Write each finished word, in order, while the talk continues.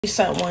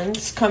Set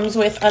ones. Comes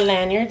with a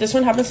lanyard. This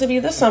one happens to be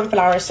the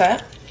sunflower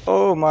set.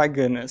 Oh my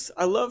goodness.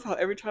 I love how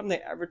every time they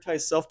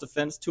advertise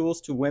self-defense tools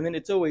to women,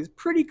 it's always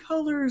pretty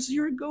colors,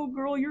 you're a go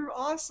girl, you're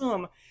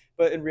awesome.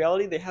 But in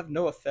reality, they have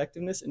no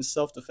effectiveness in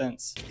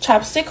self-defense.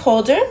 Chapstick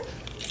holder.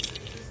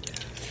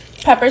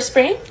 Pepper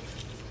spray.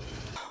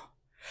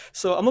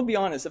 So I'm gonna be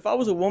honest, if I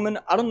was a woman,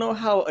 I don't know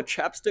how a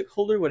chapstick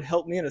holder would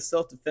help me in a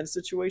self-defense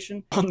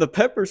situation. On the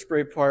pepper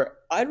spray part,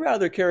 I'd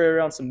rather carry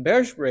around some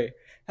bear spray.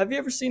 Have you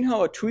ever seen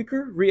how a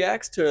tweaker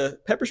reacts to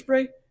pepper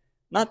spray?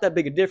 Not that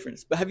big a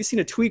difference, but have you seen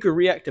a tweaker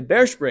react to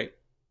bear spray?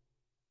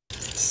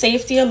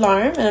 Safety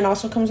alarm, and it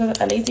also comes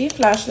with an LED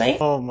flashlight.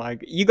 Oh my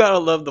god, you gotta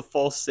love the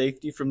false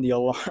safety from the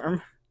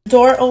alarm.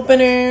 Door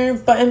opener,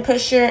 button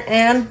pusher,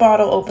 and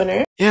bottle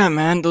opener. Yeah,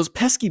 man, those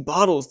pesky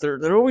bottles,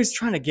 they're always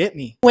trying to get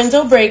me.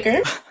 Window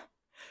breaker.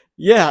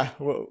 Yeah,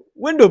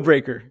 window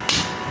breaker.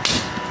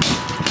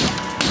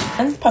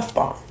 And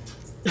puffball.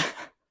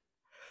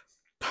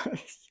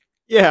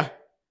 Yeah.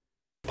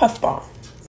 Puffball.